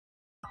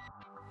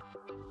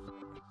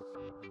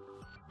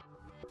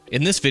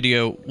In this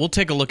video, we'll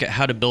take a look at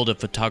how to build a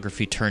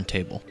photography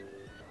turntable.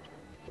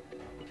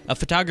 A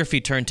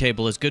photography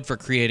turntable is good for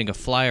creating a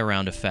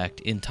fly-around effect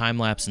in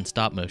time-lapse and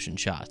stop-motion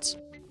shots.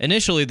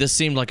 Initially, this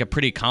seemed like a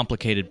pretty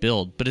complicated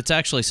build, but it's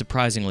actually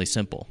surprisingly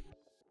simple.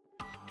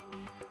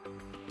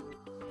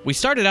 We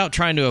started out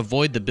trying to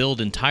avoid the build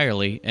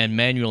entirely and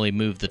manually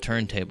move the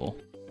turntable.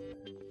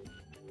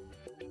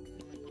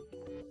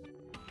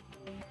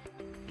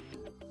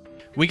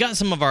 We got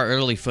some of our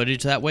early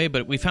footage that way,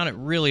 but we found it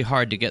really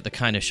hard to get the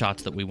kind of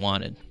shots that we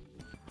wanted.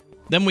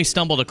 Then we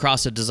stumbled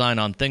across a design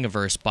on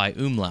Thingiverse by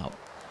Oomlaut.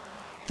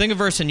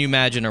 Thingiverse and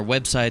Umagine are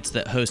websites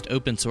that host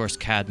open source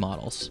CAD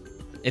models.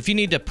 If you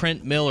need to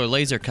print, mill, or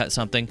laser cut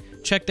something,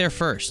 check there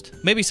first.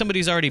 Maybe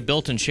somebody's already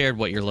built and shared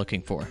what you're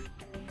looking for.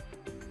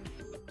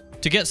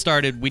 To get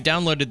started, we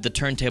downloaded the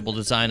turntable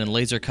design and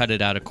laser cut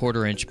it out of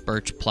 1/4 inch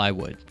birch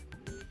plywood.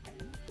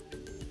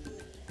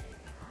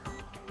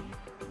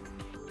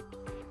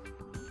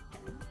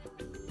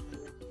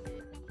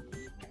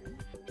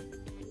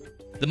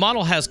 The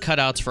model has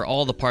cutouts for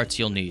all the parts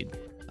you'll need: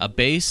 a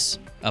base,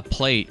 a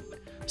plate,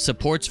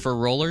 supports for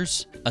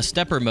rollers, a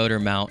stepper motor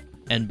mount,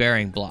 and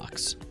bearing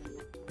blocks.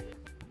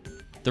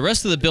 The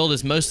rest of the build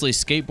is mostly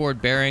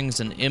skateboard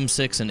bearings and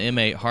M6 and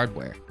M8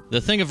 hardware.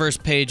 The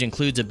Thingiverse page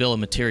includes a bill of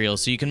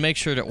materials, so you can make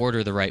sure to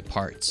order the right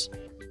parts.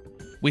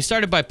 We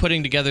started by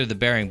putting together the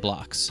bearing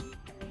blocks.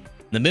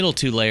 The middle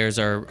two layers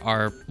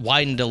are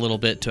widened a little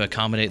bit to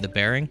accommodate the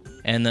bearing,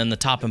 and then the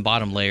top and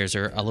bottom layers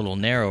are a little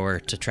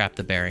narrower to trap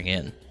the bearing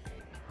in.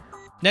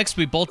 Next,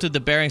 we bolted the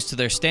bearings to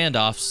their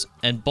standoffs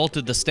and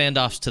bolted the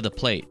standoffs to the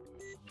plate.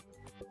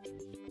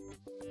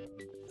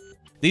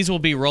 These will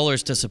be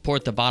rollers to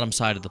support the bottom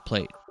side of the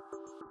plate.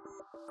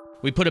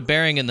 We put a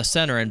bearing in the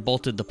center and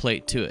bolted the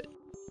plate to it.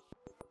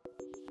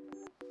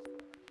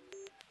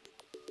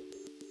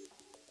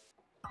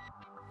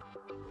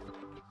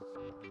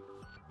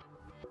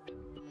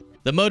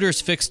 The motor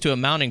is fixed to a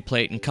mounting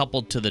plate and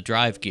coupled to the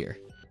drive gear.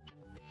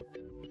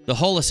 The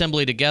whole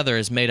assembly together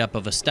is made up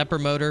of a stepper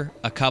motor,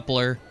 a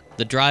coupler,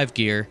 the drive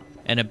gear,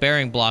 and a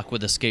bearing block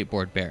with a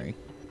skateboard bearing.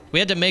 We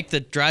had to make the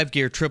drive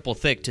gear triple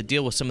thick to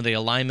deal with some of the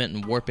alignment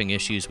and warping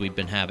issues we've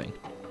been having.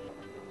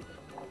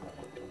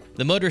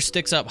 The motor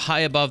sticks up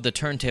high above the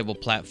turntable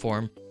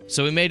platform,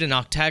 so we made an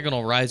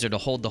octagonal riser to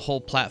hold the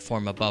whole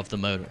platform above the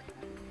motor.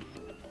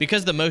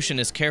 Because the motion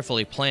is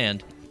carefully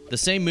planned, the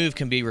same move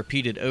can be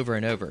repeated over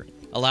and over,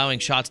 allowing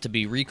shots to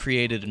be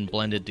recreated and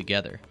blended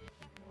together.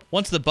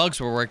 Once the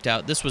bugs were worked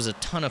out, this was a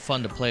ton of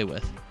fun to play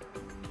with.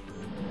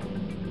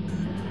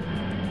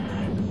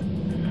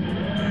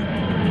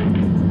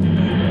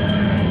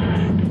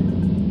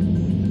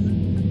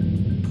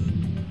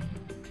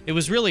 It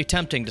was really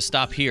tempting to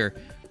stop here,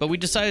 but we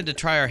decided to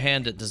try our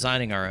hand at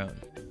designing our own.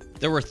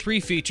 There were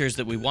 3 features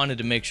that we wanted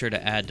to make sure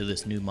to add to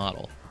this new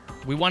model.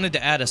 We wanted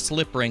to add a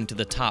slip ring to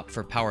the top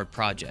for powered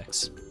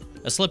projects.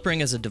 A slip ring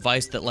is a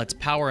device that lets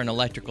power and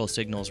electrical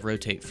signals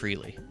rotate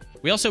freely.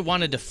 We also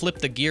wanted to flip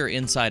the gear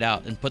inside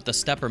out and put the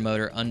stepper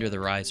motor under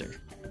the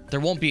riser. There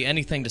won't be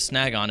anything to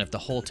snag on if the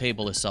whole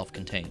table is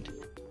self-contained.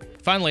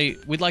 Finally,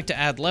 we'd like to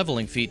add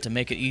leveling feet to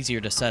make it easier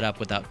to set up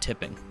without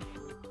tipping.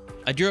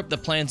 I drew up the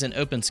plans in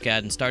OpenSCAD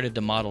and started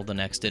to model the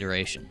next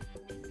iteration.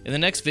 In the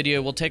next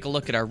video, we'll take a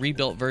look at our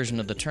rebuilt version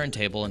of the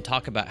turntable and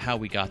talk about how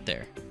we got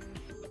there.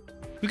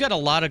 We've got a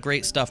lot of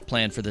great stuff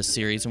planned for this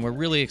series, and we're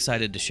really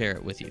excited to share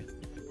it with you.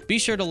 Be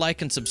sure to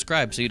like and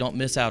subscribe so you don't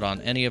miss out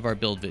on any of our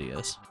build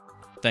videos.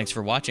 Thanks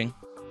for watching.